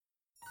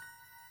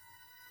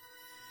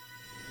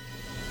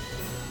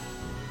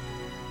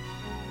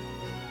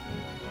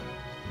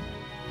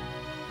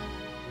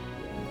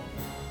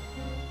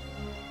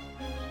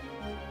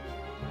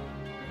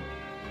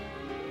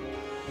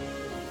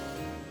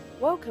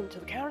Welcome to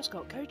the Karen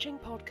Scott Coaching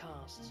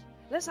Podcast.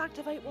 Let's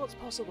activate what's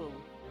possible.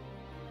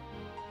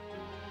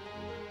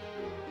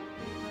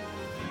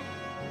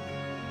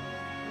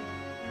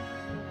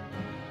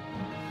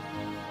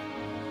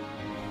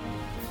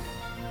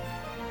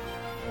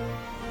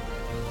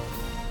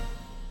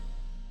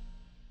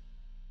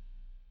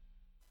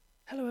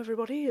 Hello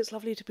everybody, it's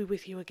lovely to be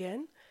with you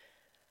again.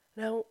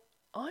 Now,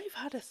 I've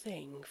had a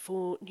thing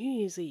for New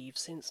Year's Eve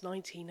since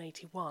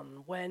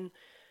 1981 when,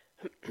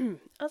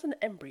 as an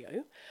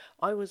embryo,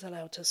 I was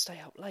allowed to stay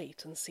up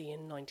late and see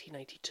in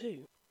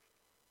 1982.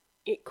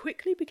 It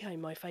quickly became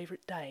my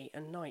favourite day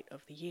and night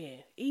of the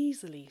year,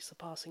 easily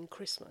surpassing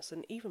Christmas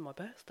and even my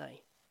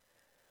birthday.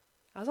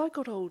 As I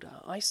got older,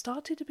 I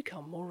started to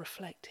become more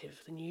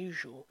reflective than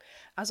usual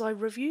as I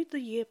reviewed the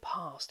year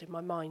past in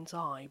my mind's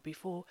eye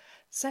before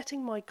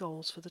setting my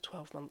goals for the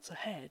 12 months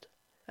ahead,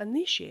 and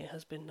this year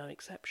has been no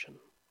exception.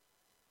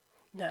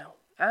 Now,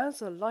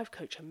 as a life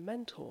coach and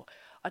mentor,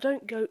 I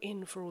don't go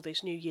in for all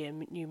this new year,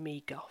 new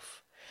me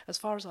guff. As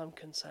far as I'm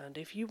concerned,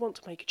 if you want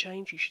to make a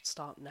change, you should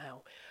start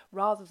now,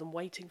 rather than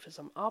waiting for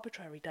some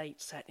arbitrary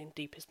date set in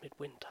deepest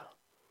midwinter.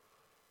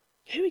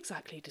 Who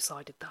exactly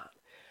decided that,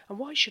 and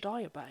why should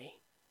I obey?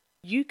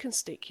 You can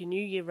stick your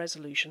New Year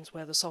resolutions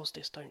where the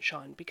solstice don't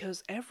shine,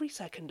 because every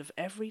second of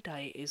every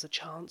day is a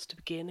chance to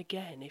begin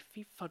again if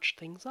you fudge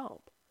things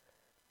up.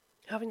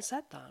 Having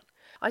said that,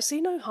 I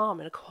see no harm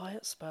in a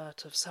quiet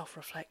spurt of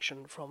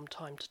self-reflection from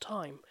time to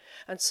time,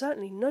 and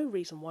certainly no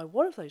reason why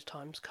one of those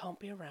times can't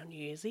be around New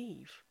Year's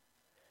Eve.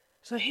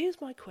 So here's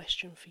my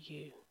question for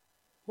you.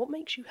 What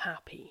makes you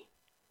happy?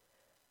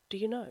 Do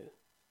you know?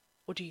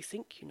 Or do you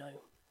think you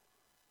know?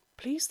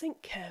 Please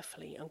think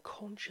carefully and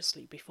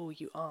consciously before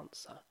you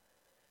answer.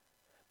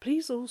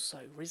 Please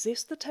also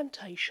resist the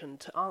temptation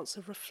to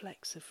answer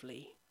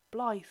reflexively,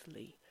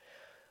 blithely,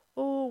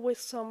 or with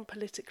some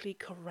politically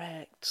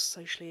correct,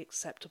 socially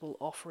acceptable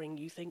offering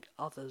you think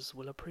others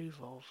will approve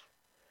of.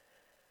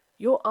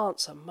 Your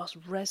answer must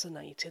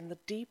resonate in the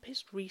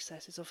deepest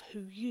recesses of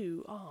who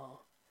you are.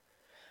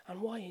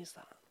 And why is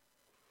that?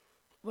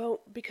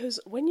 Well, because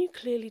when you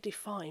clearly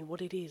define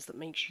what it is that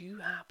makes you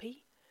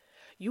happy,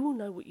 you will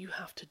know what you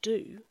have to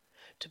do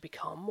to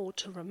become or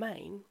to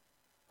remain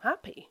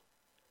happy.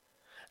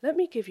 Let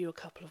me give you a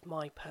couple of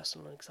my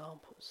personal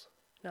examples.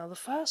 Now, the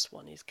first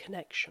one is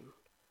connection.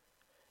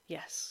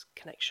 Yes,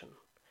 connection.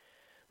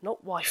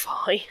 Not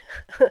Wi-Fi.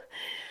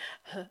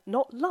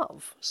 Not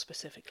love,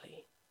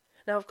 specifically.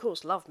 Now, of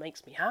course, love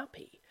makes me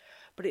happy,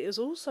 but it has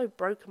also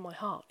broken my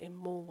heart in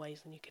more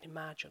ways than you can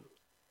imagine.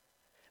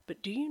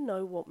 But do you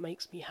know what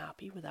makes me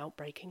happy without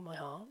breaking my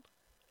heart?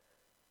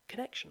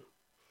 Connection.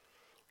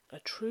 A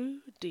true,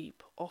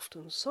 deep,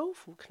 often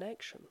soulful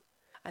connection.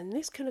 And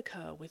this can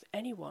occur with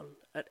anyone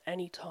at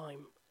any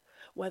time,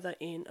 whether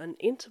in an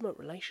intimate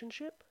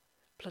relationship,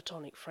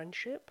 platonic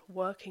friendship,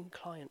 working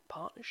client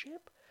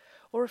partnership,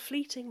 or a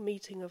fleeting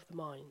meeting of the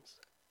minds.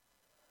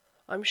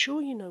 I'm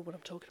sure you know what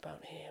I'm talking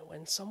about here,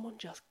 when someone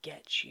just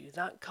gets you,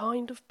 that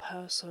kind of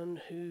person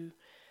who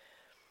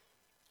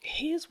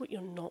hears what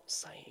you're not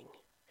saying,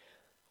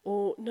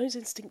 or knows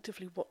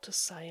instinctively what to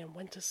say and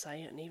when to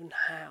say it and even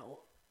how.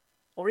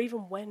 Or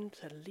even when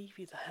to leave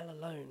you the hell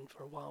alone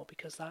for a while,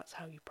 because that's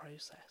how you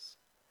process.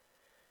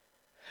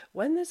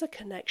 When there's a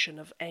connection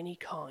of any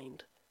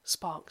kind,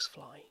 sparks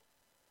fly.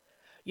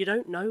 You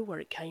don't know where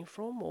it came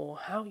from or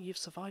how you've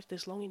survived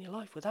this long in your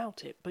life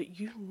without it, but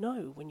you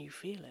know when you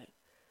feel it.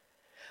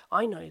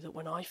 I know that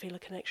when I feel a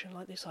connection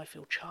like this, I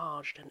feel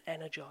charged and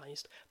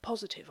energized,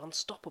 positive,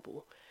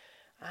 unstoppable,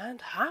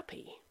 and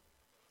happy.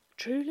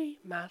 Truly,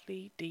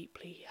 madly,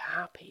 deeply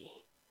happy.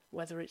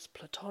 Whether it's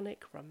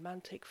platonic,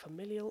 romantic,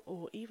 familial,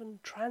 or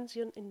even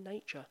transient in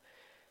nature,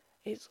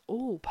 it's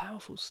all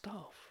powerful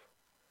stuff.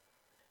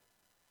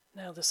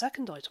 Now, the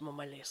second item on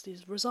my list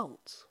is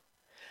results.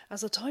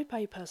 As a Type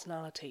A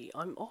personality,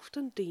 I'm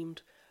often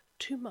deemed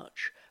too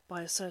much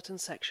by a certain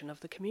section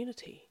of the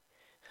community.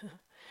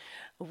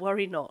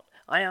 Worry not,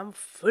 I am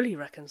fully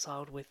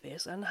reconciled with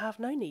this and have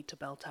no need to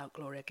belt out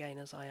Gloria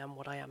Gaynors I am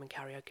what I am in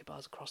karaoke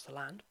bars across the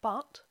land,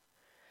 but,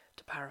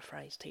 to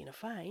paraphrase Tina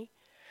Fey,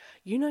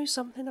 you know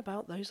something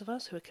about those of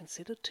us who are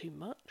considered too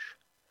much?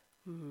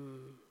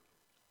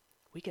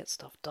 We get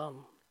stuff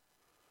done.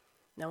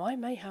 Now, I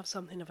may have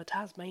something of a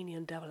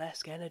Tasmanian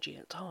devil-esque energy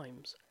at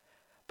times,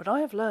 but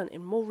I have learnt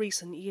in more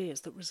recent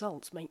years that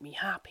results make me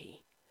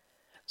happy.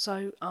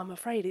 So I'm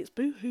afraid it's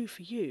boo-hoo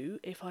for you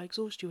if I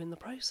exhaust you in the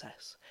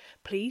process.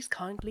 Please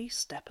kindly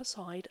step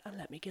aside and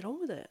let me get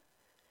on with it.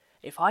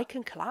 If I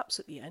can collapse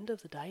at the end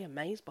of the day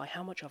amazed by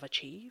how much I've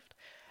achieved,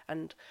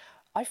 and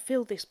I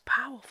feel this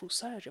powerful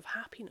surge of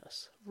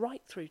happiness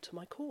right through to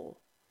my core.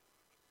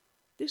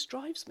 This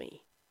drives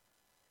me.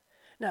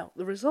 Now,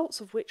 the results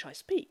of which I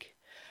speak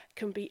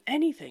can be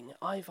anything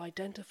I've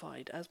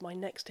identified as my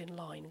next in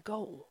line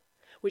goal,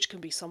 which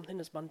can be something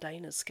as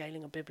mundane as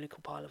scaling a biblical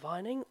pile of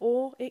ironing,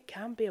 or it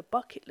can be a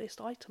bucket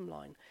list item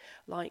line,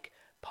 like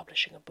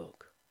publishing a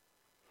book,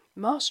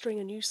 mastering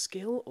a new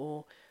skill,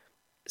 or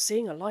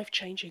seeing a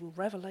life-changing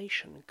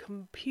revelation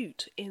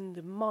compute in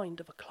the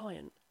mind of a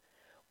client,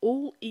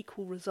 all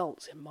equal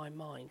results in my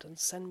mind and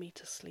send me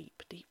to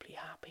sleep deeply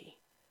happy.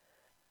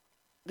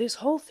 This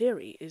whole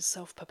theory is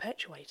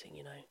self-perpetuating,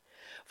 you know.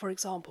 For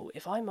example,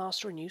 if I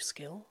master a new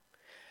skill,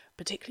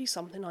 particularly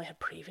something I had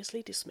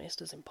previously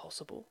dismissed as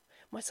impossible,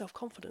 my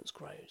self-confidence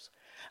grows.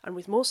 And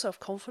with more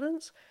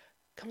self-confidence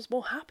comes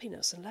more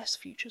happiness and less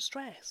future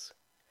stress.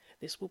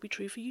 This will be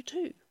true for you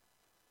too.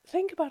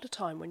 Think about a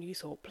time when you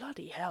thought,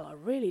 bloody hell, I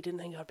really didn't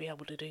think I'd be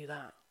able to do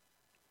that.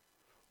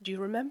 Do you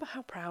remember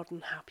how proud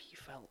and happy you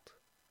felt?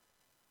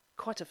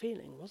 Quite a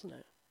feeling, wasn't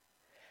it?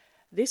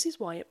 This is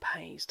why it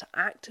pays to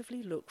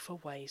actively look for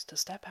ways to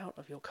step out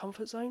of your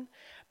comfort zone,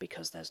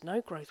 because there's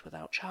no growth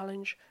without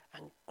challenge,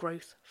 and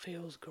growth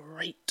feels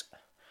great.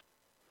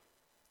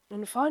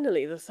 And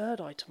finally, the third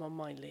item on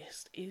my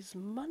list is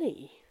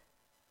money.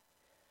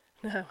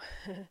 Now,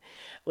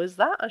 was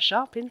that a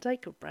sharp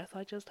intake of breath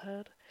I just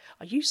heard?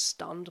 Are you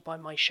stunned by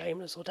my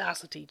shameless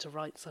audacity to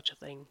write such a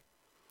thing?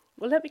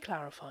 Well, let me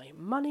clarify.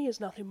 Money is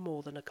nothing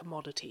more than a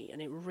commodity,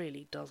 and it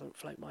really doesn't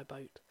float my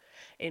boat.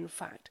 In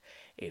fact,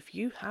 if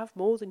you have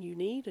more than you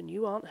need and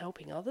you aren't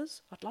helping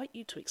others, I'd like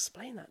you to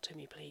explain that to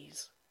me,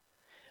 please.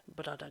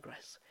 But I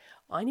digress.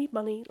 I need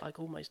money like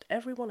almost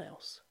everyone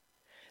else.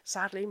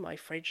 Sadly, my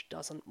fridge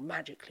doesn't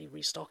magically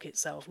restock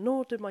itself,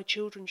 nor do my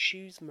children's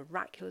shoes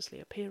miraculously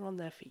appear on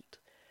their feet.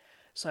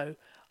 So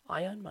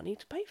I earn money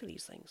to pay for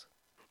these things.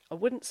 I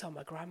wouldn't sell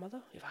my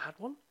grandmother if I had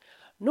one,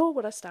 nor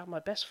would I stab my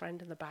best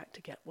friend in the back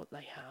to get what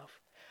they have.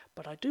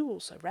 But I do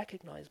also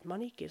recognise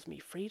money gives me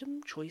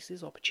freedom,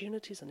 choices,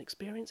 opportunities and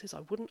experiences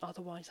I wouldn't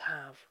otherwise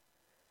have.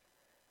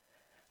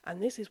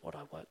 And this is what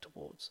I work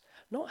towards.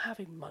 Not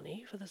having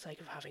money for the sake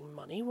of having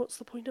money. What's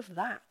the point of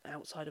that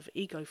outside of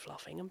ego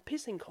fluffing and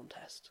pissing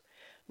contests?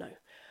 No,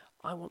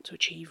 I want to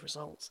achieve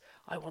results.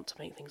 I want to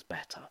make things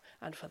better.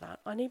 And for that,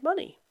 I need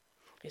money.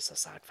 It's a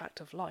sad fact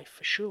of life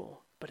for sure,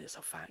 but it's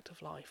a fact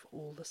of life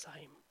all the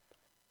same.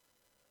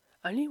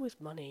 Only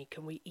with money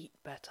can we eat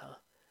better,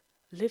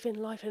 live in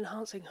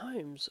life-enhancing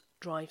homes,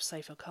 drive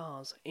safer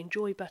cars,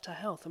 enjoy better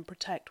health and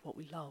protect what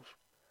we love.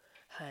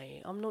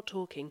 Hey, I'm not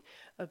talking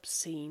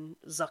obscene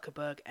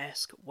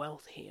Zuckerberg-esque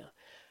wealth here.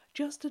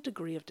 Just a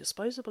degree of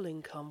disposable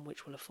income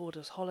which will afford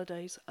us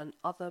holidays and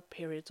other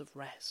periods of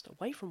rest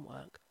away from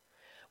work,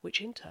 which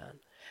in turn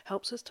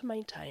helps us to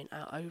maintain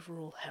our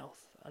overall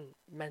health and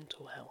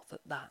mental health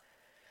at that.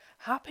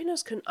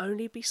 Happiness can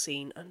only be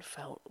seen and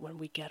felt when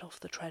we get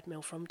off the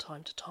treadmill from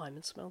time to time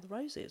and smell the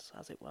roses,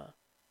 as it were.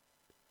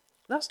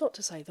 That's not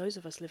to say those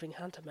of us living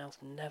hand-to-mouth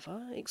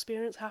never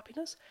experience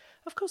happiness.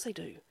 Of course they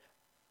do.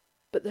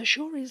 But there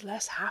sure is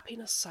less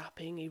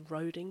happiness-sapping,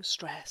 eroding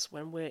stress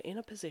when we're in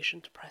a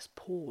position to press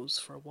pause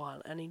for a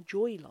while and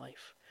enjoy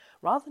life,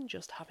 rather than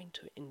just having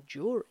to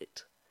endure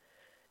it.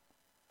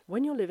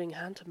 When you're living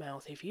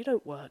hand-to-mouth, if you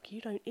don't work,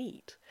 you don't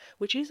eat,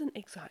 which isn't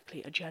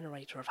exactly a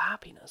generator of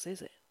happiness,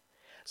 is it?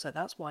 So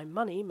that's why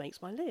money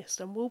makes my list,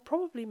 and will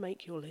probably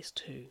make your list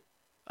too.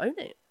 Own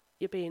it.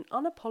 You're being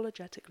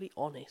unapologetically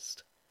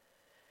honest.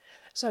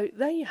 So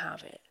there you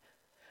have it.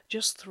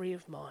 Just 3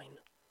 of mine.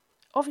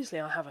 Obviously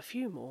I have a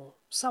few more,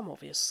 some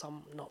obvious,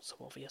 some not so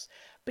obvious,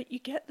 but you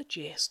get the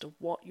gist of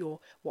what your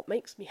what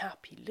makes me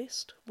happy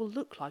list will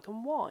look like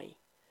and why.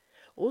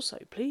 Also,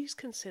 please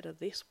consider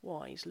this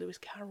wise Lewis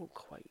Carroll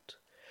quote.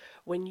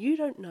 When you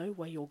don't know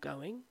where you're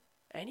going,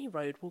 any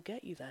road will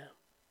get you there.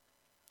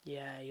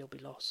 Yeah, you'll be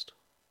lost,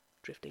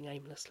 drifting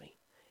aimlessly,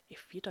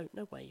 if you don't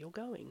know where you're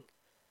going.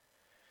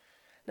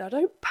 Now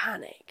don't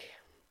panic,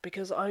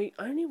 because I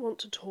only want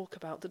to talk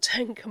about the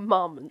 10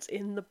 Commandments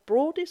in the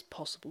broadest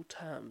possible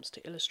terms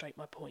to illustrate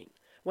my point,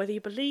 whether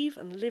you believe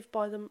and live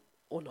by them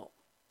or not.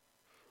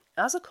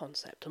 As a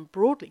concept, and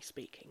broadly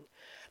speaking,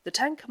 the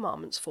 10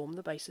 Commandments form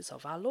the basis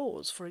of our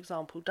laws. For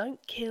example,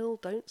 don't kill,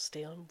 don't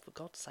steal, and for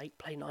God's sake,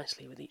 play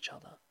nicely with each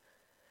other.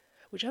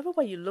 Whichever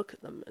way you look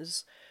at them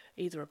as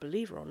either a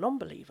believer or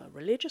non-believer,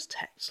 religious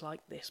texts like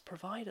this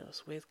provide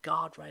us with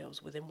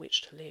guardrails within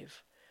which to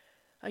live.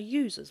 A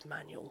user's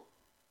manual,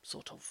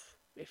 sort of,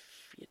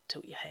 if you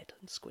tilt your head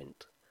and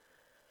squint.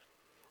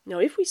 Now,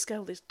 if we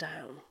scale this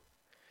down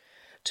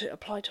to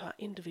apply to our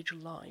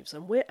individual lives,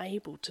 and we're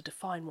able to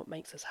define what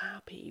makes us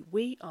happy,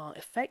 we are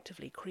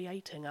effectively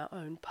creating our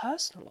own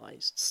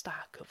personalised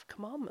stack of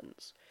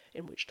commandments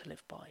in which to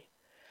live by.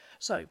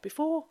 So,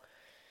 before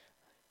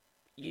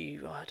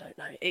you,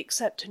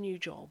 accept a new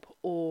job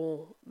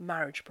or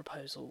marriage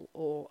proposal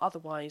or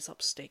otherwise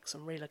up sticks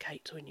and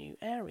relocate to a new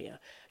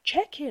area,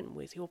 check in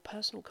with your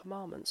personal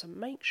commandments and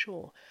make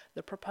sure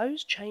the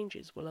proposed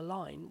changes will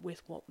align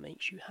with what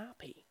makes you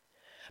happy.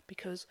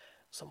 Because,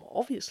 somewhat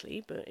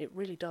obviously, but it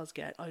really does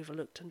get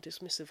overlooked and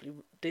dismissively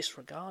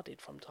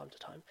disregarded from time to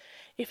time,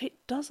 if it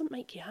doesn't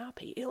make you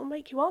happy, it'll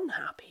make you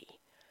unhappy.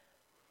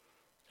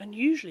 And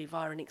usually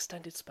via an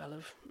extended spell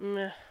of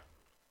meh.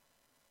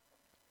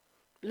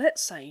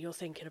 Let's say you're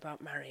thinking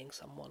about marrying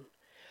someone,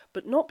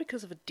 but not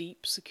because of a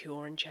deep,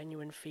 secure and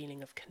genuine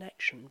feeling of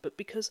connection, but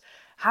because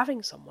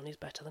having someone is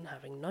better than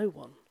having no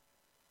one.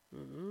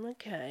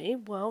 Okay,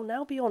 well,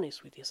 now be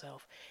honest with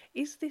yourself.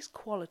 Is this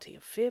quality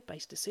of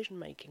fear-based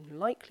decision-making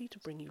likely to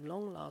bring you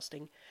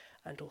long-lasting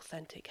and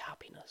authentic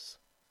happiness.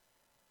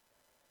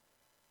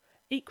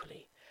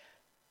 Equally,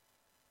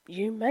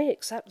 you may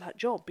accept that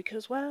job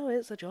because, well,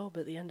 it's a job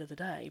at the end of the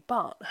day,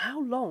 but how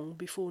long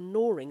before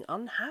gnawing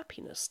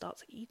unhappiness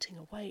starts eating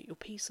away at your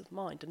peace of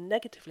mind and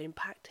negatively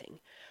impacting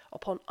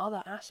upon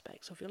other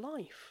aspects of your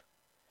life?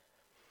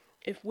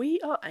 If we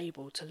are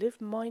able to live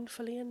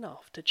mindfully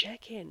enough to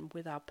check in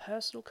with our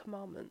personal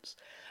commandments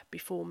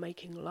before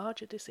making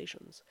larger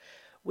decisions,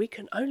 we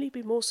can only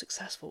be more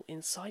successful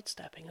in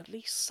sidestepping at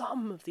least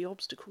some of the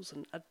obstacles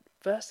and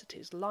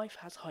adversities life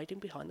has hiding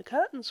behind the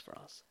curtains for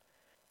us.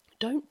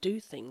 Don't do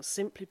things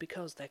simply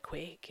because they're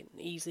quick and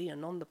easy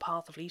and on the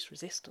path of least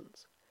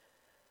resistance.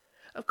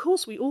 Of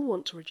course, we all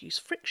want to reduce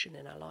friction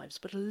in our lives,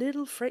 but a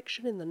little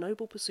friction in the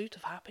noble pursuit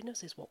of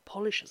happiness is what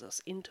polishes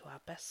us into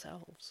our best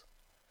selves.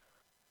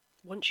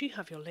 Once you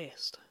have your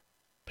list,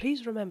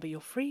 please remember you're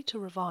free to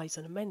revise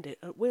and amend it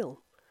at will,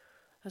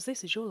 as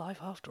this is your life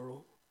after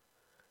all.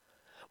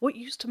 What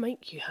used to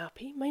make you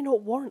happy may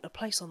not warrant a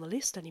place on the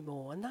list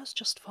anymore, and that's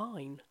just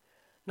fine.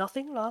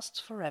 Nothing lasts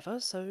forever,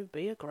 so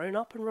be a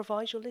grown-up and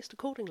revise your list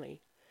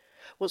accordingly.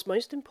 What's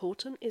most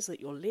important is that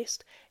your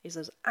list is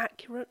as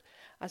accurate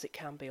as it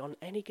can be on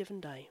any given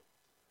day.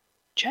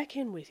 Check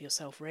in with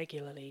yourself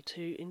regularly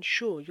to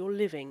ensure you're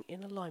living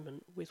in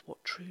alignment with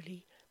what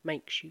truly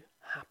makes you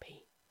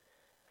happy.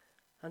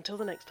 Until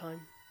the next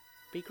time,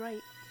 be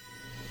great.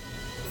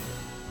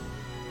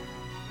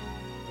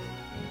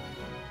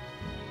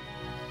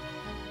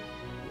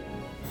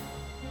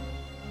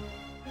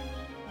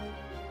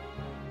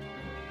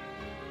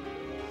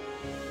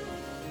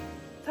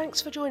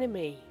 Thanks for joining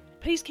me.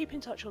 Please keep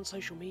in touch on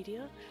social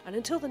media, and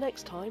until the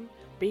next time,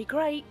 be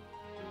great.